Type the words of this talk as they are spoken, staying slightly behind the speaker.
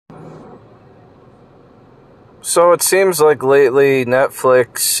So it seems like lately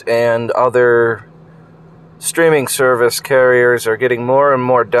Netflix and other streaming service carriers are getting more and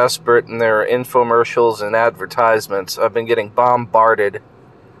more desperate in their infomercials and advertisements. I've been getting bombarded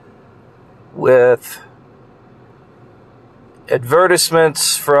with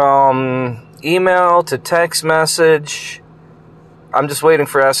advertisements from email to text message. I'm just waiting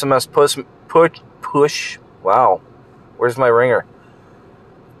for SMS push. Wow, where's my ringer?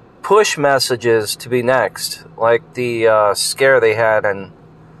 Push messages to be next, like the scare they had in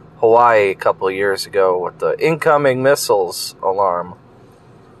Hawaii a couple of years ago with the incoming missiles alarm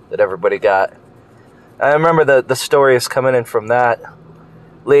that everybody got. I remember the story is coming in from that.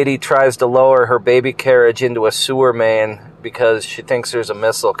 Lady tries to lower her baby carriage into a sewer main because she thinks there's a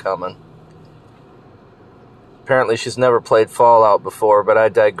missile coming. Apparently she's never played Fallout before, but I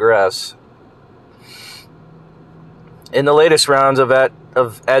digress. In the latest rounds of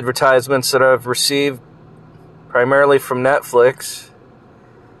advertisements that I've received, primarily from Netflix,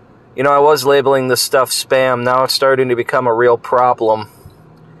 you know, I was labeling this stuff spam. Now it's starting to become a real problem.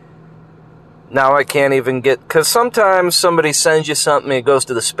 Now I can't even get... Because sometimes somebody sends you something, it goes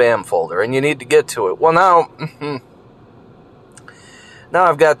to the spam folder, and you need to get to it. Well, now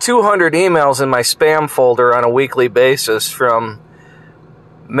I've got 200 emails in my spam folder on a weekly basis from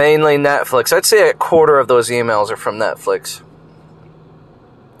mainly Netflix. I'd say a quarter of those emails are from Netflix.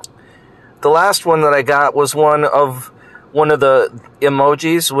 The last one that I got was one of the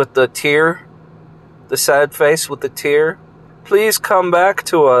emojis with the tear, the sad face with the tear. Please come back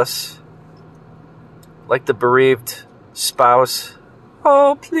to us. Like the bereaved spouse.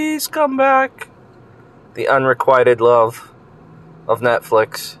 Oh, please come back. The unrequited love of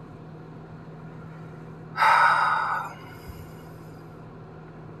Netflix.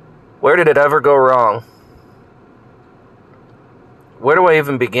 Where did it ever go wrong? Where do I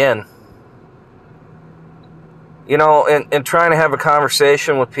even begin? You know, in trying to have a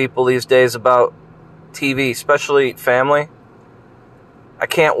conversation with people these days about TV, especially family, I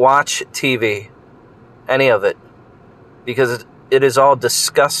can't watch TV, any of it, because it is all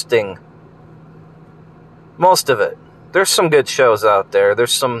disgusting. Most of it. There's some good shows out there.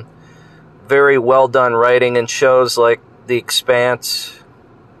 There's some very well done writing in shows like The Expanse.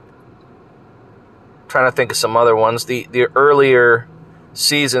 Trying to think of some other ones. The earlier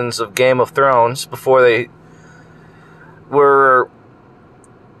seasons of Game of Thrones, before they were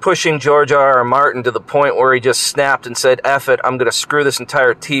pushing George R.R. Martin to the point where he just snapped and said, F it, I'm going to screw this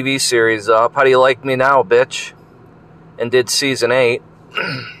entire TV series up. How do you like me now, bitch? And did season 8.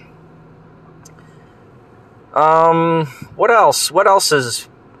 What else? What else is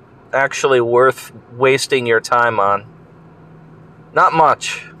actually worth wasting your time on? Not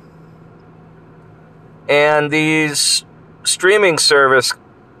much. And these streaming services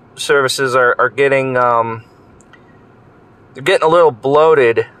are getting, they're getting a little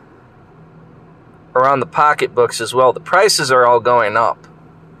bloated around the pocketbooks as well. The prices are all going up.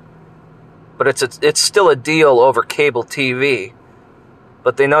 But it's still a deal over cable TV.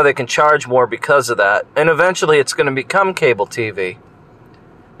 But they know they can charge more because of that. And eventually it's going to become cable TV.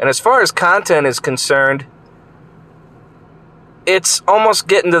 And as far as content is concerned, it's almost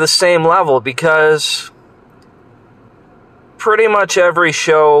getting to the same level, because pretty much every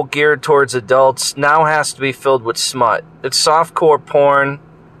show geared towards adults now has to be filled with smut. It's softcore porn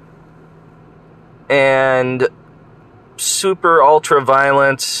and super ultra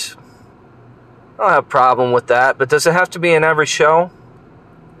violence. I don't have a problem with that, but does it have to be in every show?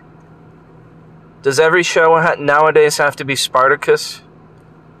 Does every show nowadays have to be Spartacus?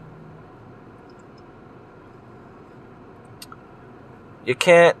 You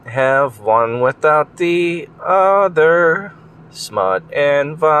can't have one without the other. Smut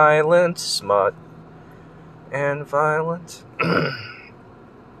and violence, smut and violence.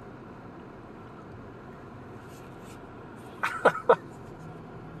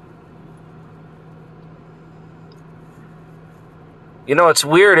 You know, what's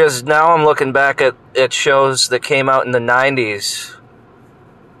weird is now I'm looking back at shows that came out in the 90s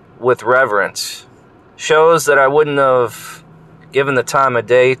with reverence. Shows that I wouldn't have given the time of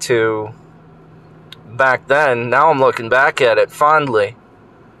day to back then. Now I'm looking back at it fondly.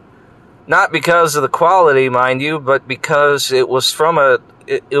 Not because of the quality, mind you, but because it was from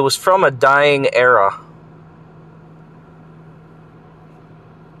a dying era.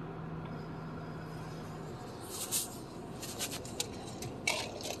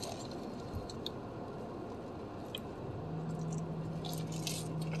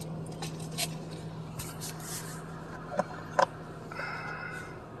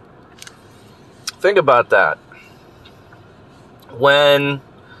 Think about that. When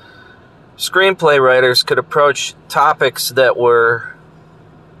screenplay writers could approach topics that were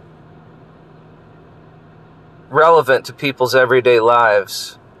relevant to people's everyday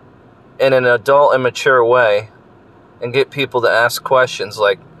lives in an adult and mature way, and get people to ask questions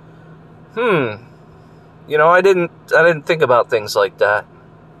like, I didn't think about things like that.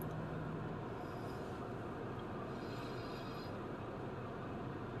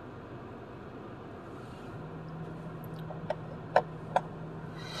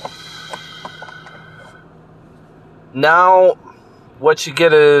 Now, what you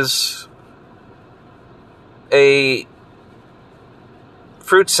get is a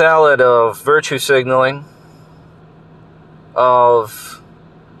fruit salad of virtue signaling, of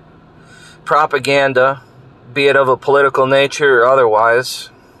propaganda, be it of a political nature or otherwise.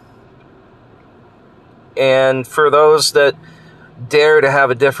 And for those that dare to have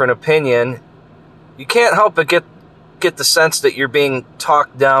a different opinion, you can't help but get the sense that you're being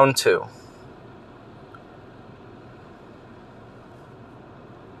talked down to.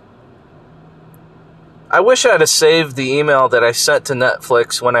 I wish I'd have saved the email that I sent to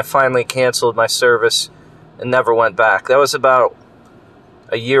Netflix when I finally canceled my service and never went back. That was about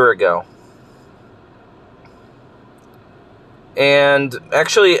a year ago. And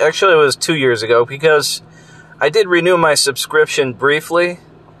actually it was 2 years ago, because I did renew my subscription briefly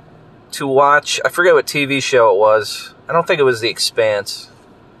to watch, I forget what TV show it was. I don't think it was The Expanse.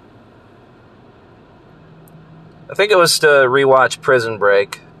 I think it was to rewatch Prison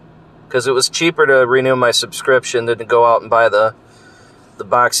Break, because it was cheaper to renew my subscription than to go out and buy the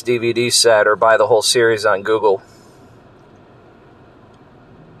box DVD set or buy the whole series on Google.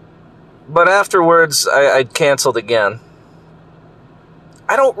 But afterwards, I canceled again.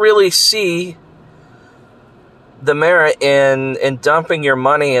 I don't really see the merit in dumping your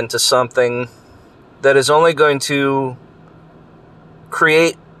money into something that is only going to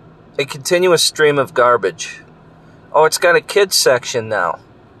create a continuous stream of garbage. Oh, it's got a kids section now,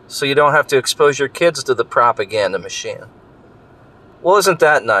 so you don't have to expose your kids to the propaganda machine. Well, isn't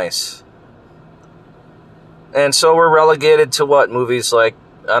that nice? And so we're relegated to what? Movies like,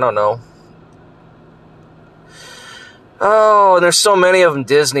 I don't know. Oh, there's so many of them.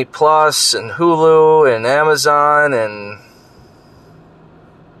 Disney Plus and Hulu and Amazon and...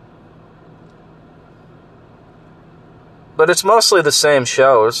 But it's mostly the same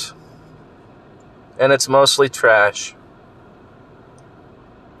shows. And it's mostly trash.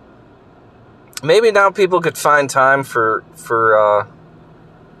 Maybe now people could find time for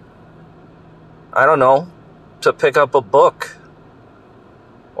I don't know, to pick up a book.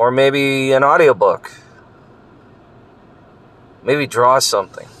 Or maybe an audiobook. Maybe draw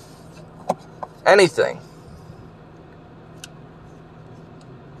something. Anything.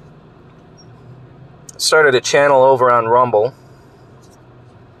 Started a channel over on Rumble.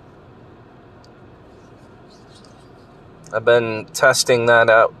 I've been testing that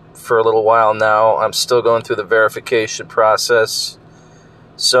out for a little while now. I'm still going through the verification process.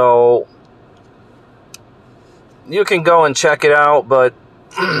 So you can go and check it out, but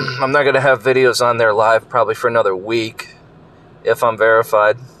I'm not going to have videos on there live probably for another week if I'm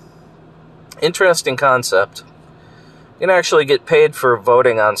verified. Interesting concept. You can actually get paid for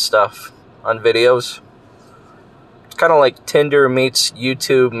voting on stuff, on videos. It's kind of like Tinder meets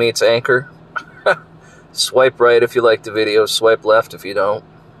YouTube meets Anchor. Swipe right if you like the video, swipe left if you don't.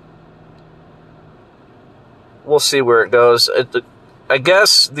 We'll see where it goes. I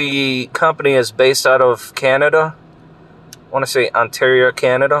guess the company is based out of Canada. I want to say Ontario,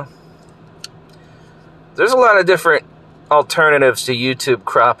 Canada. There's a lot of different alternatives to YouTube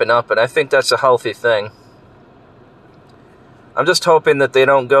cropping up, and I think that's a healthy thing. I'm just hoping that they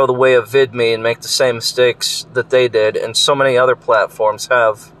don't go the way of VidMe and make the same mistakes that they did and so many other platforms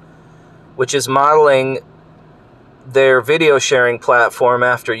have, which is modeling their video sharing platform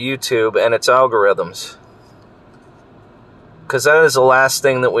after YouTube and its algorithms. Because that is the last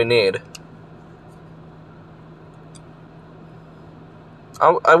thing that we need.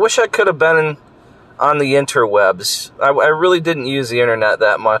 I wish I could have been on the interwebs. I really didn't use the internet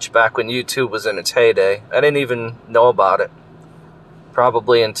that much back when YouTube was in its heyday. I didn't even know about it.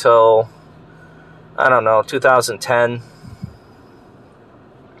 Probably until, I don't know, 2010.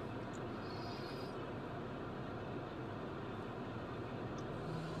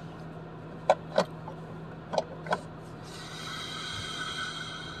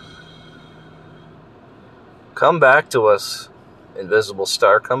 Come back to us, Invisible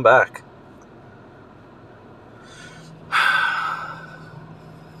Star, come back.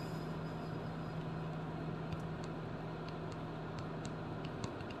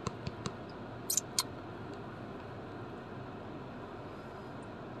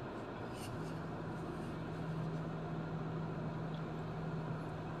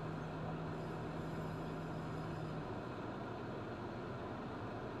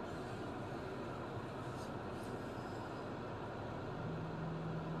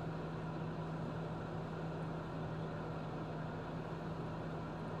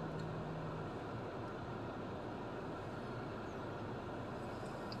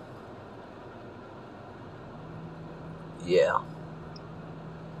 Yeah.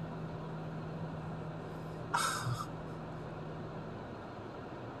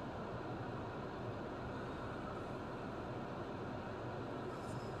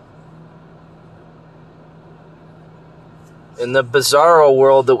 In the bizarro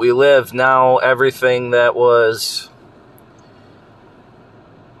world that we live now, everything that was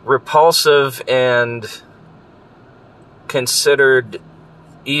repulsive and considered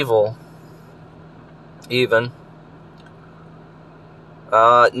evil, even,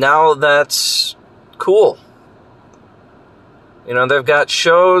 now that's cool. You know, they've got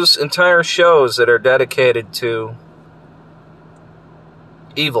shows, entire shows that are dedicated to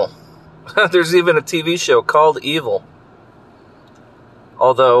evil. There's even a TV show called Evil.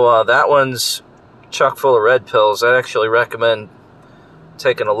 Although that one's chock full of red pills. I actually recommend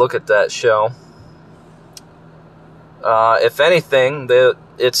taking a look at that show. If anything,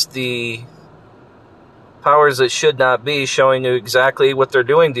 it's the powers that should not be showing you exactly what they're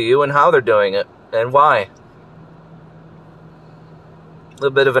doing to you and how they're doing it and why. A little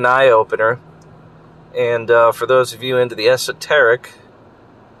bit of an eye-opener. And for those of you into the esoteric,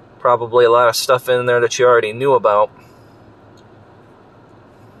 probably a lot of stuff in there that you already knew about.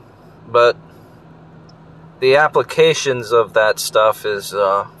 But the applications of that stuff is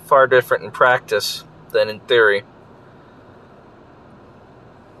far different in practice than in theory.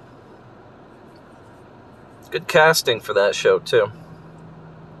 Good casting for that show, too.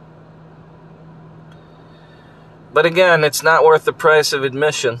 But again, it's not worth the price of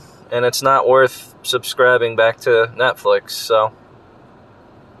admission, and it's not worth subscribing back to Netflix, so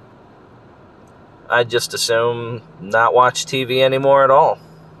I'd just assume not watch TV anymore at all.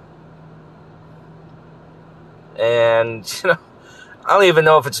 And, I don't even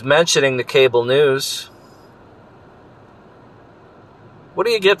know if it's mentioning the cable news. What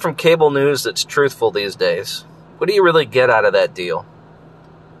do you get from cable news that's truthful these days? What do you really get out of that deal?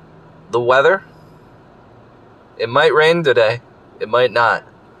 The weather? It might rain today. It might not.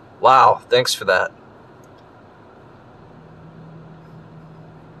 Wow, thanks for that.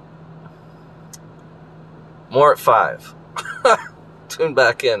 More at 5. Tune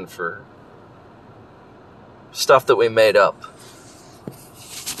back in for stuff that we made up.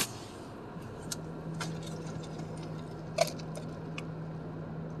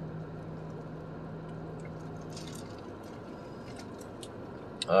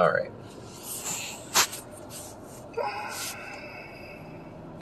 All right.